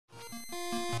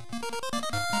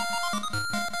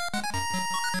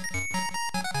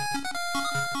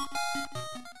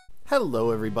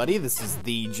Hello everybody, this is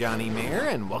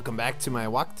thejonnymar, and welcome back to my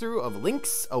walkthrough of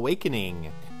Link's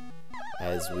Awakening.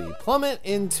 As we plummet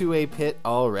into a pit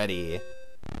already.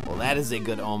 Well, that is a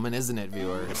good omen, isn't it,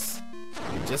 viewers?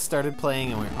 We just started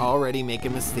playing and we're already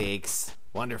making mistakes.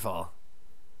 Wonderful.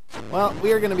 Well,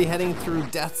 we are going to be heading through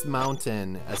Death's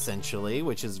Mountain, essentially,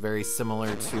 which is very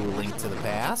similar to Link to the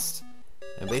Past.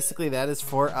 And basically that is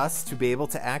for us to be able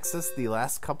to access the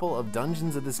last couple of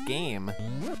dungeons of this game.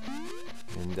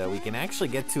 And we can actually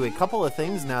get to a couple of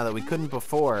things now that we couldn't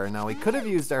before. Now, we could have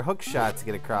used our hook shot to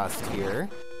get across here,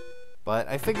 but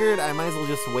I figured I might as well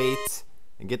just wait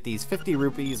and get these 50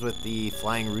 rupees with the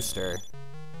flying rooster.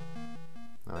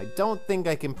 Now, I don't think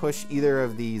I can push either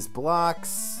of these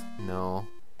blocks. No.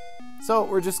 So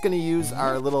we're just going to use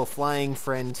our little flying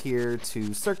friend here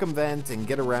to circumvent and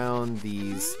get around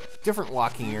these different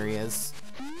walking areas,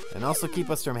 and also keep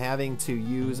us from having to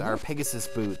use our Pegasus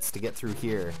boots to get through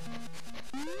here.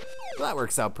 So that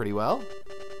works out pretty well.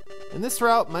 And this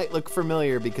route might look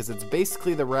familiar because it's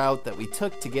basically the route that we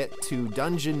took to get to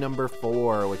dungeon number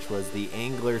 4, which was the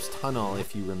Angler's Tunnel,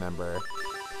 if you remember.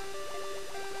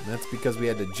 And that's because we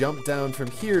had to jump down from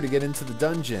here to get into the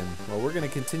dungeon. Well, we're going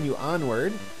to continue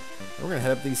onward. We're going to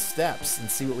head up these steps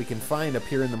and see what we can find up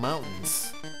here in the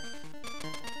mountains.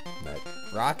 That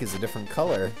rock is a different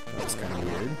color. That was kind of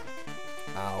weird.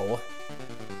 Ow.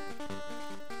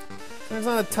 There's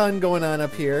not a ton going on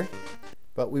up here,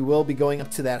 but we will be going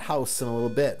up to that house in a little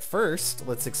bit. First,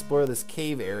 let's explore this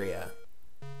cave area.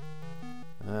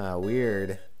 Ah,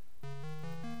 weird.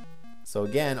 So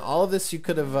again, all of this you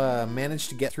could have managed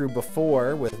to get through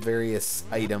before with various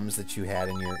items that you had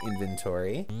in your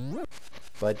inventory.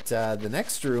 But the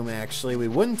next room, actually, we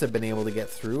wouldn't have been able to get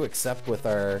through except with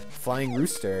our flying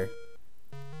rooster.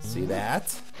 See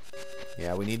that?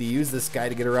 Yeah, we need to use this guy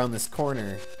to get around this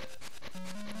corner.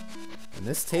 And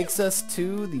this takes us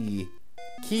to the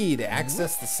key to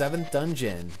access the 7th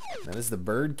dungeon. That is the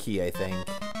bird key, I think.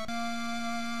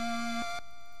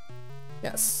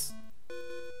 Yes,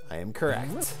 I am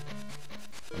correct.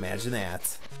 Imagine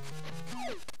that.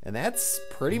 And that's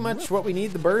pretty much what we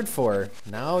need the bird for.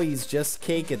 Now he's just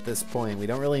cake at this point. We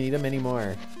don't really need him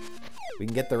anymore. We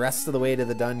can get the rest of the way to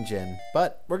the dungeon.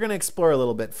 But we're going to explore a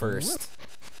little bit first.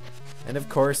 And of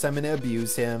course, I'm going to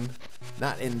abuse him.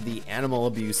 Not in the animal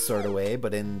abuse sort of way,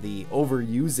 but in the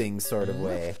overusing sort of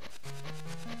way.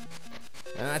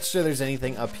 I'm not sure there's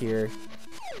anything up here.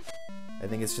 I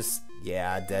think it's just,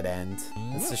 yeah, dead end.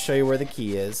 Let's just show you where the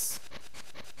key is.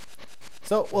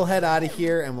 So we'll head out of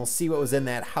here and we'll see what was in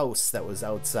that house that was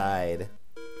outside.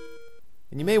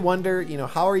 And you may wonder, you know,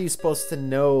 how are you supposed to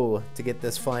know to get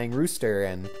this flying rooster?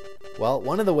 And, well,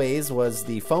 one of the ways was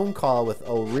the phone call with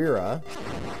Orira.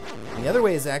 And the other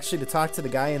way is actually to talk to the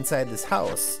guy inside this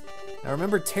house. Now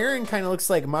remember, Terran kind of looks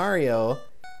like Mario.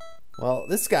 Well,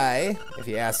 this guy, if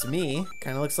you ask me,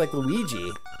 kind of looks like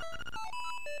Luigi.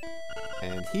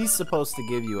 And he's supposed to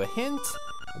give you a hint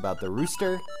about the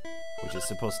rooster, which is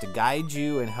supposed to guide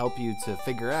you and help you to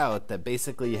figure out that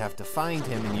basically you have to find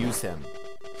him and use him.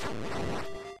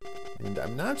 And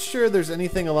I'm not sure there's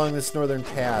anything along this northern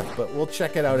path, but we'll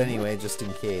check it out anyway, just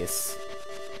in case.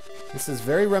 This is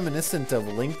very reminiscent of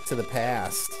Link to the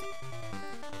Past,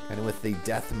 kind of with the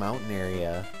Death Mountain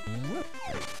area.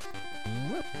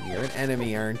 You're an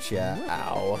enemy, aren't ya?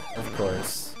 Ow, of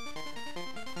course.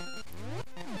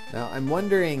 Now, I'm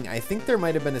wondering, I think there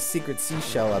might have been a secret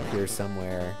seashell up here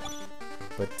somewhere.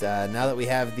 But now that we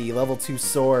have the level 2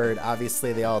 sword,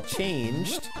 obviously they all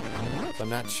changed. So I'm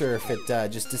not sure if it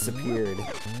just disappeared.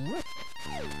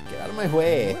 Get out of my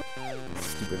way,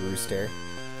 stupid rooster.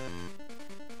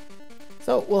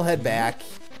 So we'll head back,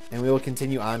 and we will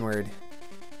continue onward.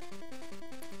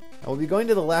 I will be going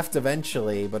to the left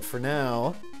eventually, but for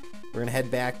now, we're going to head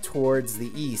back towards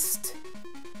the east.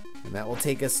 And that will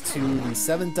take us to the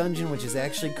 7th dungeon, which is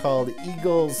actually called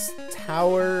Eagle's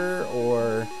Tower,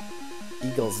 or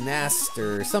Eagle's Nest,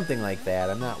 or something like that.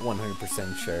 I'm not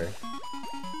 100% sure.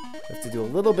 We have to do a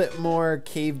little bit more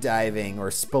cave diving or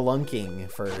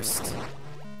spelunking first.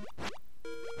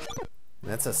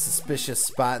 That's a suspicious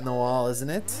spot in the wall, isn't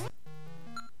it?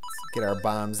 Let's get our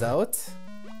bombs out.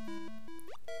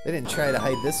 They didn't try to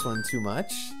hide this one too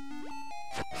much.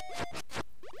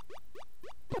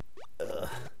 Ugh.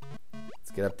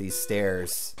 Let's get up these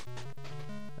stairs.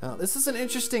 Now, this is an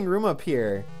interesting room up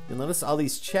here. You'll notice all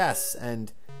these chests,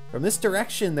 and from this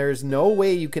direction, there's no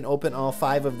way you can open all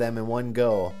 5 of them in one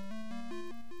go.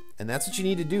 And that's what you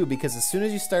need to do, because as soon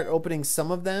as you start opening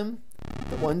some of them,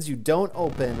 the ones you don't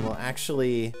open will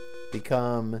actually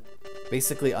become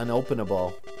basically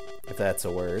unopenable, if that's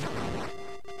a word.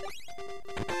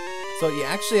 So you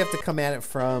actually have to come at it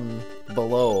from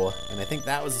below, and I think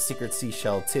that was a secret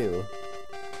seashell too.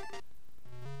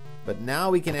 But now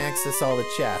we can access all the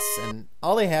chests, and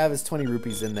all they have is 20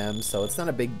 rupees in them, so it's not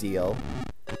a big deal.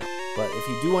 But if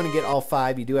you do want to get all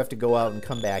 5, you do have to go out and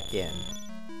come back in.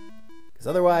 Because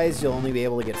otherwise, you'll only be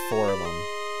able to get 4 of them.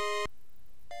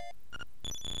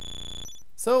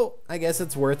 So, I guess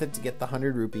it's worth it to get the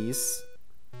 100 rupees.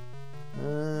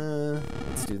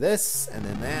 Let's do this, and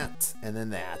then that, and then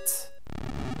that.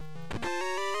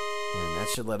 And that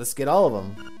should let us get all of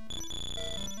them.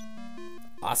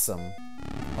 Awesome.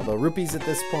 Although rupees at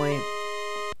this point,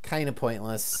 kind of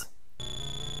pointless.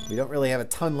 We don't really have a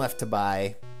ton left to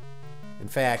buy. In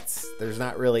fact, there's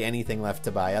not really anything left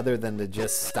to buy other than to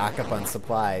just stock up on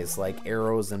supplies like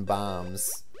arrows and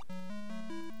bombs.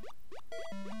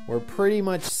 We're pretty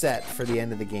much set for the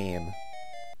end of the game.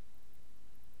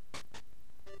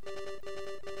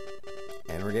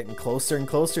 And we're getting closer and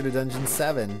closer to Dungeon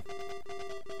 7.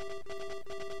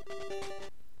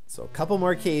 So a couple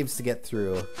more caves to get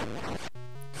through.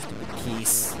 Stupid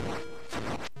geese.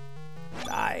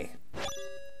 Die.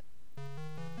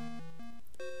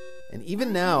 And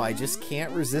even now, I just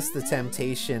can't resist the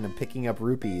temptation of picking up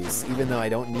rupees, even though I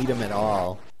don't need them at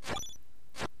all.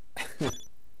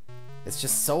 It's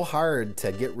just so hard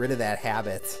to get rid of that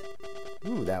habit.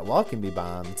 Ooh, that wall can be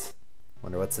bombed.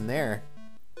 Wonder what's in there.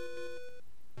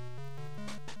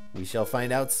 We shall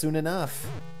find out soon enough.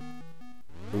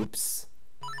 Oops.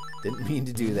 Didn't mean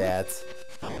to do that.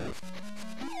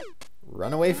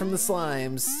 Run away from the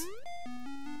slimes.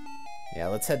 Yeah,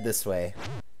 let's head this way.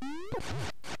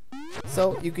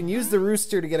 So, you can use the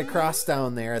rooster to get across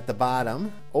down there at the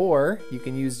bottom, or you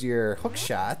can use your hook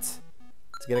shot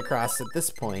to get across at this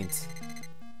point.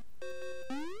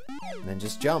 And then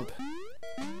just jump.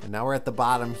 And now we're at the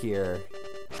bottom here.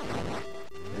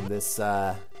 And this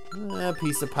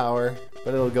piece of power,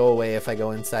 but it'll go away if I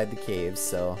go inside the caves,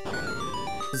 so.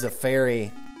 This is a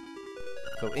fairy.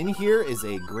 So in here is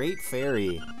a great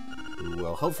fairy who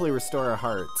will hopefully restore our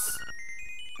hearts.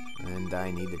 And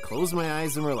I need to close my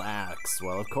eyes and relax.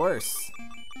 Well, of course.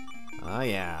 Oh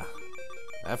yeah,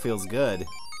 that feels good.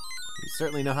 You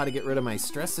certainly know how to get rid of my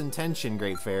stress and tension,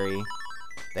 Great Fairy.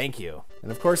 Thank you.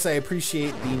 And of course I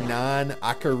appreciate the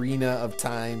non-Ocarina of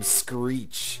Time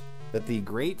screech that the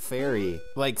Great Fairy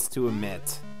likes to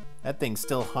emit. That thing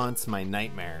still haunts my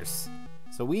nightmares.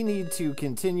 So we need to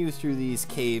continue through these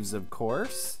caves, of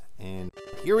course. And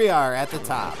here we are at the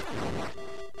top.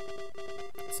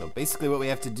 So basically what we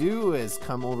have to do is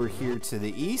come over here to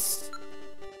the east,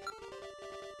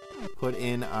 put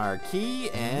in our key,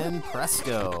 and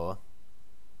presto.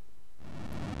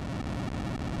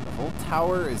 The whole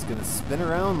tower is going to spin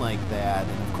around like that,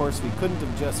 and of course we couldn't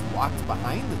have just walked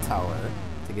behind the tower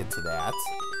to get to that.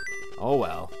 Oh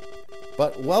well.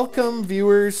 But welcome,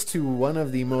 viewers, to one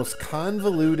of the most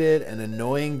convoluted and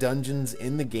annoying dungeons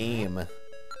in the game.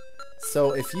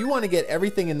 So if you want to get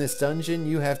everything in this dungeon,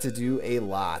 you have to do a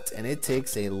lot, and it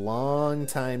takes a long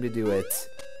time to do it.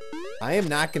 I am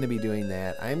not going to be doing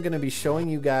that. I am going to be showing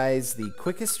you guys the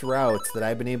quickest route that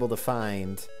I've been able to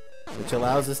find, which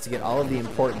allows us to get all of the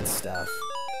important stuff.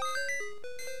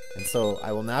 And so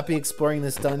I will not be exploring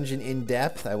this dungeon in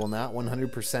depth. I will not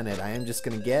 100% it. I am just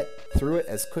going to get through it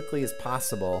as quickly as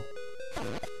possible.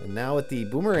 And now with the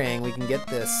boomerang, we can get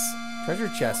this treasure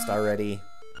chest already.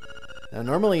 Now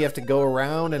normally you have to go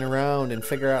around and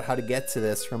figure out how to get to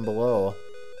this from below.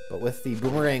 But with the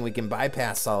boomerang we can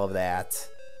bypass all of that.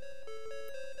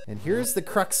 And here's the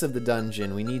crux of the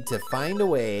dungeon. We need to find a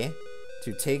way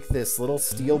to take this little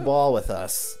steel ball with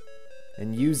us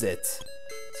and use it.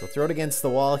 So throw it against the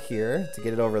wall here to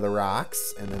get it over the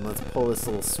rocks, and then let's pull this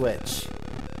little switch.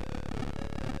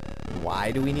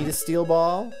 Why do we need a steel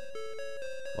ball?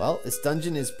 Well, this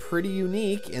dungeon is pretty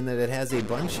unique in that it has a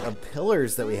bunch of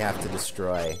pillars that we have to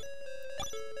destroy.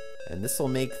 And this will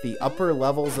make the upper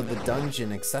levels of the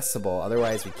dungeon accessible,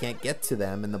 otherwise we can't get to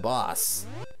them in the boss.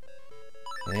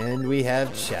 And we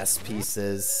have chess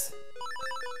pieces.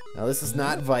 Now this is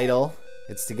not vital,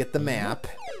 it's to get the map,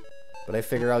 but I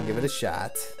figure I'll give it a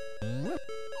shot.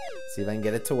 See if I can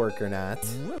get it to work or not.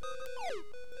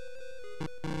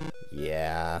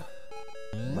 Yeah.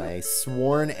 My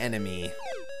sworn enemy.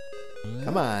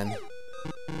 Come on.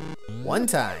 One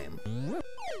time.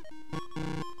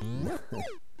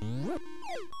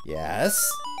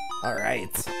 Yes.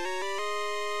 Alright.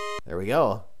 There we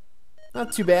go.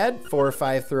 Not too bad. 4 or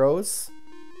 5 throws.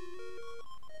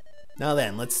 Now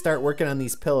then, let's start working on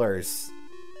these pillars.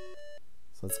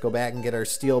 So let's go back and get our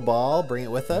steel ball, bring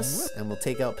it with us, and we'll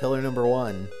take out pillar number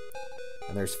 1.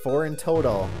 And there's 4 in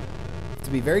total.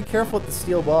 to be very careful with the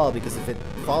steel ball, because if it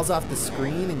falls off the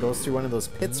screen and goes through one of those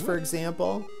pits, for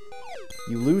example,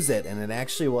 you lose it, and it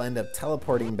actually will end up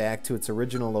teleporting back to its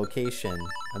original location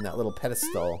on that little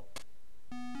pedestal.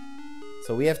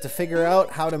 So we have to figure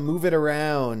out how to move it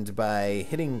around by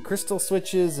hitting crystal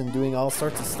switches and doing all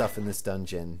sorts of stuff in this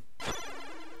dungeon.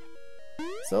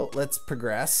 So let's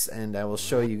progress, and I will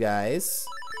show you guys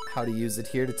how to use it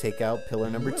here to take out pillar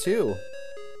number 2.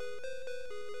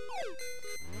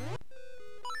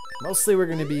 Mostly we're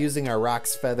going to be using our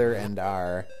Rock's Feather and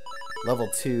our level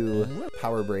 2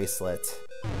 power bracelet.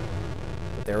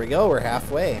 But there we go, we're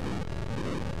halfway.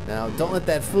 Now, don't let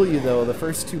that fool you though, the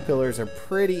first 2 pillars are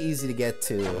pretty easy to get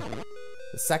to.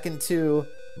 The second 2,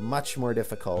 much more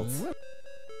difficult.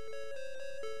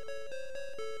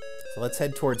 So let's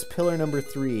head towards pillar number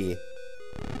 3.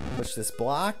 Push this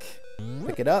block,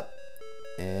 pick it up,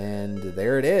 and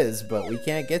there it is, but we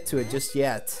can't get to it just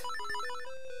yet.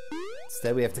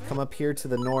 Instead, we have to come up here to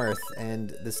the north, and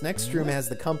this next room has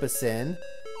the compass in,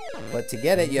 but to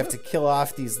get it, you have to kill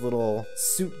off these little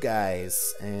suit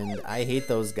guys, and I hate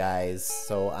those guys,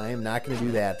 so I am not going to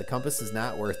do that. The compass is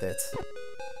not worth it.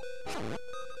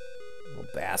 Little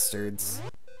bastards.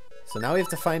 So now we have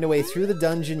to find a way through the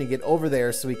dungeon to get over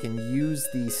there so we can use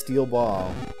the steel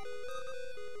ball.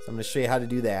 So I'm going to show you how to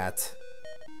do that.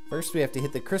 First, we have to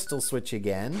hit the crystal switch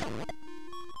again.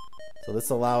 So this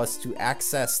will allow us to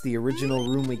access the original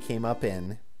room we came up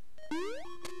in.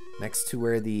 Next to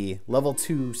where the level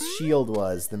 2 shield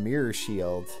was, the mirror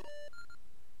shield.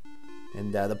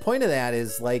 And the point of that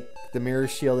is, like the mirror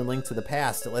shield in Link to the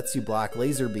Past, it lets you block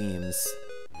laser beams.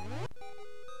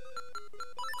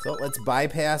 So let's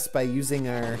bypass by using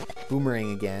our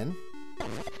boomerang again.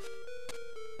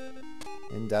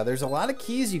 And there's a lot of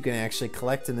keys you can actually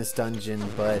collect in this dungeon,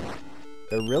 but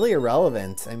they're really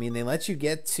irrelevant. I mean, they let you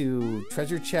get to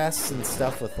treasure chests and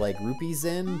stuff with like rupees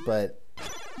in, but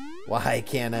why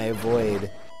can't I avoid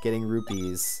getting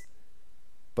rupees?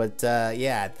 But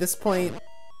yeah, at this point,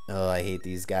 oh, I hate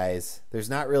these guys. There's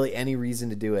not really any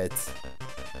reason to do it.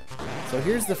 So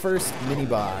here's the first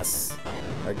mini-boss,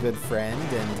 our good friend,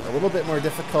 and a little bit more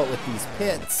difficult with these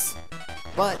pits,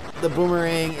 but the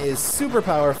boomerang is super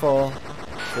powerful,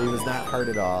 so he was not hard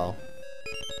at all.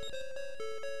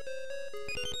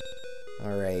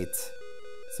 Alright,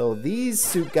 so these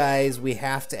suit guys we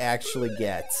have to actually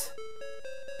get,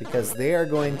 because they are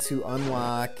going to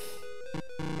unlock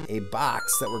a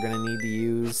box that we're going to need to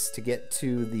use to get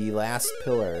to the last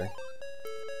pillar.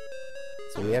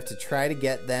 So we have to try to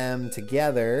get them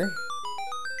together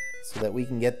so that we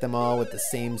can get them all with the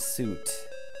same suit.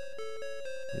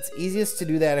 It's easiest to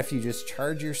do that if you just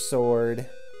charge your sword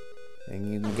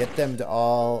and you can get them to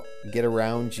all get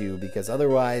around you, because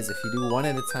otherwise if you do one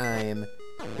at a time,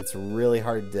 it's really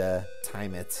hard to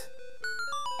time it.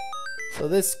 So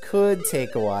this could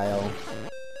take a while.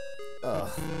 Ugh,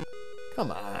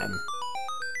 come on.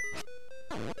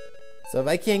 So if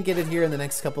I can't get it here in the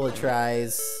next couple of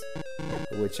tries,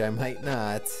 which I might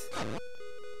not,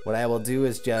 what I will do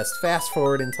is just fast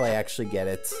forward until I actually get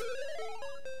it.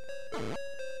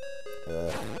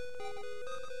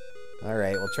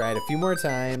 Alright, we'll try it a few more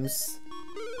times,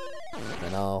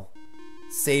 and I'll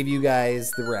save you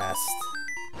guys the rest.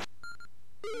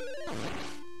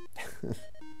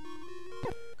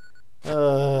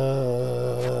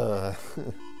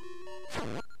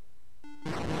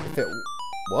 If it...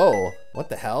 Whoa, what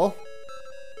the hell?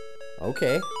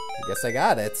 Okay, I guess I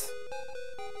got it.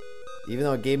 Even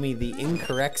though it gave me the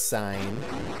incorrect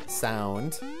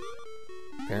sound,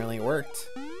 apparently it worked.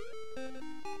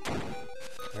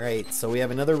 Alright, so we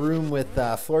have another room with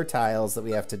floor tiles that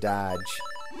we have to dodge.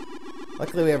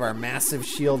 Luckily we have our massive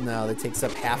shield now that takes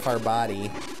up half our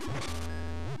body.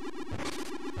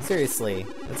 Seriously,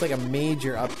 that's like a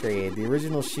major upgrade. The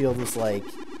original shield was like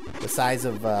the size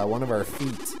of one of our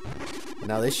feet. And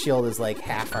now this shield is like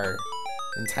half our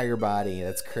entire body.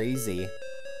 That's crazy.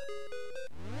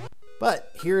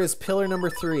 But here is pillar number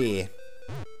 3.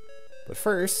 But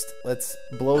first, let's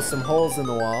blow some holes in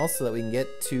the wall so that we can get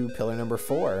to pillar number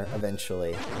 4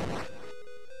 eventually.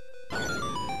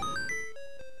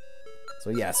 So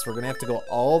yes, we're going to have to go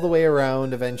all the way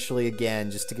around eventually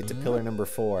again just to get to pillar number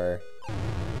 4.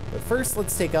 But first,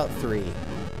 let's take out 3.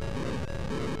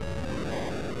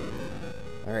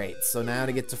 Alright, so now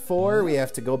to get to 4, we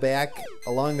have to go back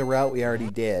along the route we already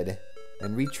did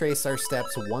and retrace our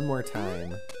steps one more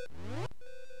time.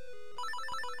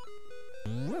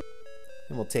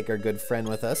 And we'll take our good friend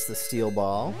with us, the steel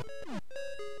ball.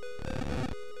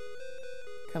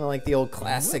 Kind of like the old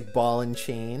classic ball and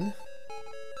chain.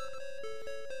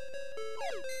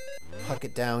 Huck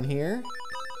it down here.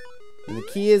 And the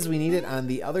key is we need it on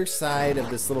the other side of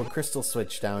this little crystal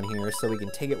switch down here so we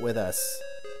can take it with us.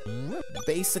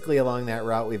 Basically along that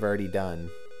route we've already done.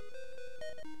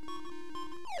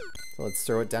 So let's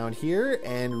throw it down here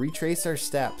and retrace our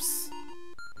steps.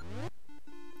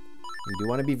 You do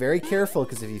want to be very careful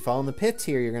because if you fall in the pit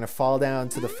here, you're going to fall down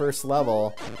to the first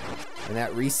level and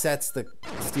that resets the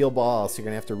steel ball, so you're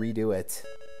going to have to redo it.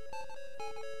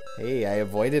 Hey, I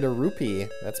avoided a rupee.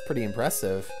 That's pretty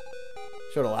impressive.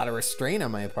 Showed a lot of restraint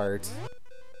on my part. So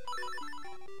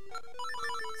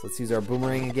let's use our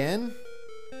boomerang again.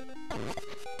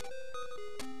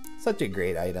 Such a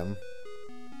great item.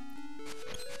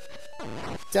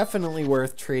 Definitely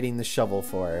worth trading the shovel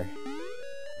for.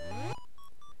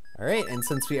 Alright, and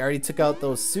since we already took out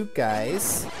those suit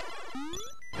guys,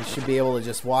 we should be able to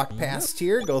just walk past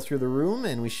here, go through the room,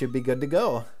 and we should be good to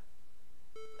go.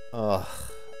 Ugh.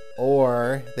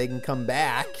 Or they can come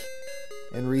back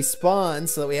and respawn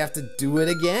so that we have to do it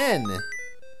again.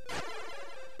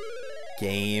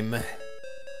 Game.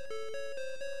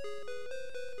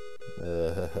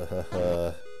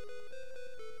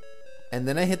 And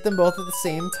then I hit them both at the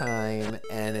same time,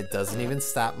 and it doesn't even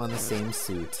stop them on the same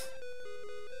suit.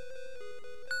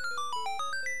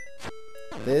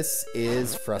 This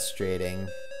is frustrating.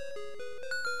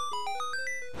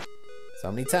 So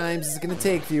how many times is it gonna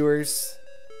take, viewers?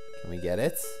 Can we get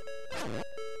it?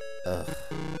 Ugh.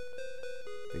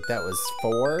 I think that was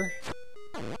 4.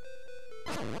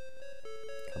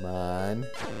 Come on.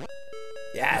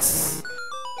 Yes!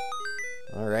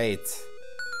 Alright.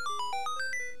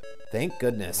 Thank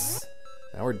goodness.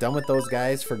 Now we're done with those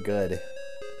guys for good.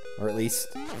 Or at least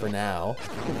for now.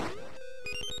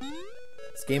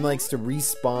 This game likes to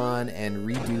respawn and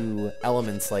redo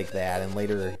elements like that in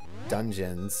later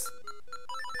dungeons.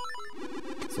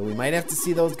 So we might have to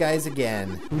see those guys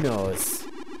again. Who knows?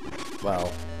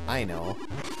 Well, I know.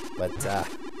 But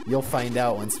you'll find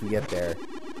out once we get there.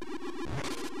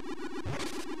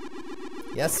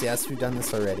 Yes, yes, we've done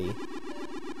this already.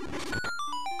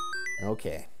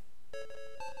 Okay.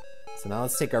 So now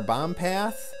let's take our bomb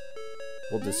path.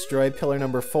 We'll destroy pillar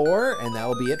number 4, and that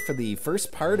will be it for the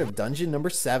first part of dungeon number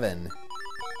 7.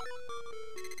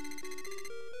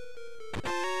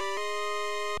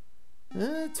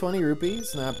 20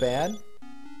 rupees, not bad.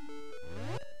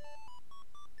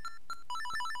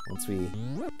 Once we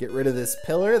get rid of this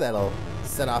pillar, that'll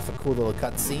set off a cool little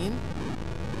cutscene.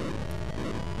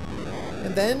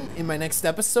 And then, in my next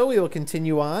episode, we will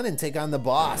continue on and take on the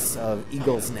boss of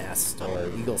Eagle's Nest, or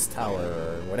Eagle's Tower,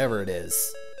 or whatever it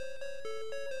is.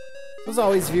 As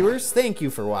always, viewers, thank you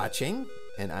for watching,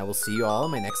 and I will see you all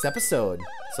in my next episode.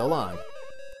 So long.